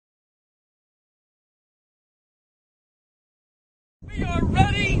We are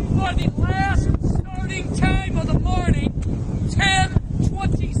ready for the last starting time of the morning,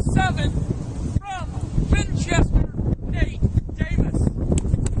 10:27 from Winchester, Nate Davis.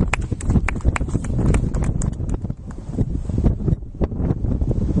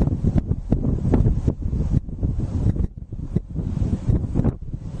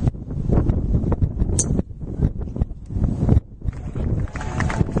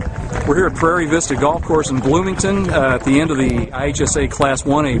 We're here at Prairie Vista Golf Course in Bloomington at the end of the IHSA Class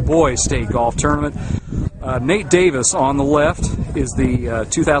 1A Boys State Golf Tournament. Nate Davis on the left is the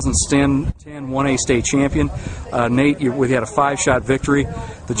 2010 1A State Champion. Nate, we had a 5-shot victory.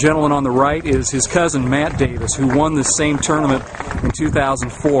 The gentleman on the right is his cousin Matt Davis, who won this same tournament in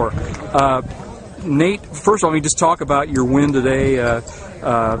 2004. Nate, first of all, let me just talk about your win today. I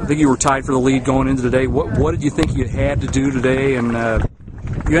think you were tied for the lead going into today. What did you think you had to do today? And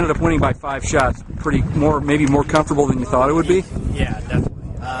you ended up winning by 5 shots. Maybe more comfortable than you thought it would be? Yeah,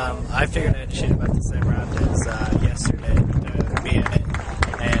 definitely. I figured I'd shoot about the same round as yesterday to be in it.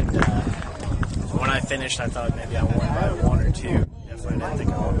 And when I finished, I thought maybe I won by 1 or 2. Definitely didn't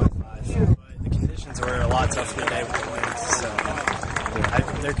think I won by 5. But the conditions were a lot tougher today with the winds, so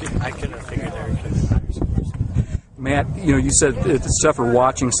I couldn't have figured there could be higher scores. Matt, you said it's tougher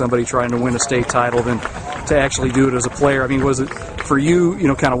watching somebody trying to win a state title than to actually do it as a player. I mean, was it for you,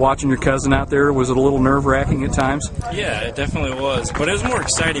 kind of watching your cousin out there, was it a little nerve-wracking at times? Yeah, it definitely was. But it was more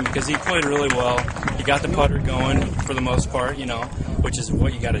exciting because he played really well. He got the putter going for the most part, which is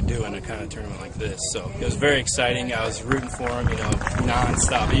what you got to do in a kind of tournament like this. So it was very exciting. I was rooting for him,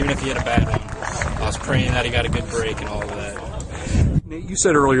 nonstop. Even if he had a bad one, I was praying that he got a good break and all of that. You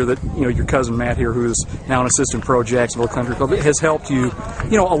said earlier that your cousin Matt here, who is now an assistant pro at Jacksonville Country Club, has helped you,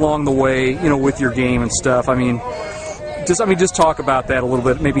 along the way, with your game and stuff. Just talk about that a little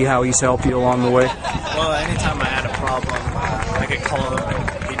bit. Maybe how he's helped you along the way. Well, anytime I had a problem, I could call him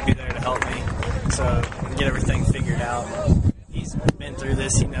and he'd be there to help me. So get everything figured out. He's been through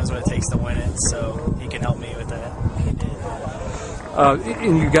this. He knows what it takes to win it, so he can help me with that. He did.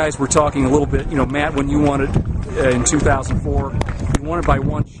 And you guys were talking a little bit. Matt, when you won it in 2004. You won it by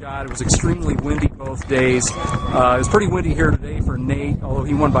 1 shot. It was extremely windy both days. It was pretty windy here today for Nate, although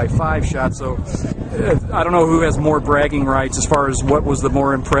he won by 5 shots. So I don't know who has more bragging rights as far as what was the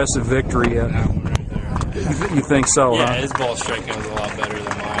more impressive victory. You think so? Yeah, huh? His ball striking was a lot better than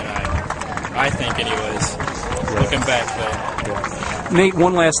mine. I think, anyways. Looking back, though. Nate,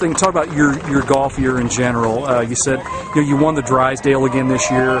 one last thing. Talk about your golf year in general. You said you won the Drysdale again this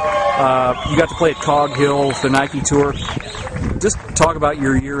year. You got to play at Cog Hill, the Nike Tour. Just talk about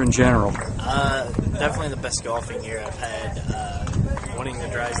your year in general. Definitely the best golfing year I've had. Winning the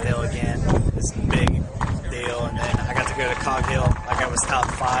Drysdale again is a big deal. And then I got to go to Cog Hill. I was top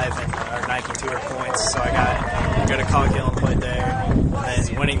 5 in our Nike Tour points, so I got to go to Cog Hill and play there. And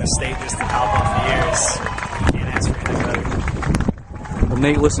then winning the state just to top off the year, you can't ask for anything better. Well,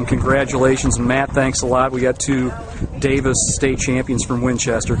 Nate, listen, congratulations. And Matt, thanks a lot. We got 2 Davis state champions from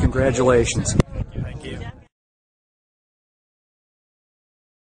Winchester. Congratulations.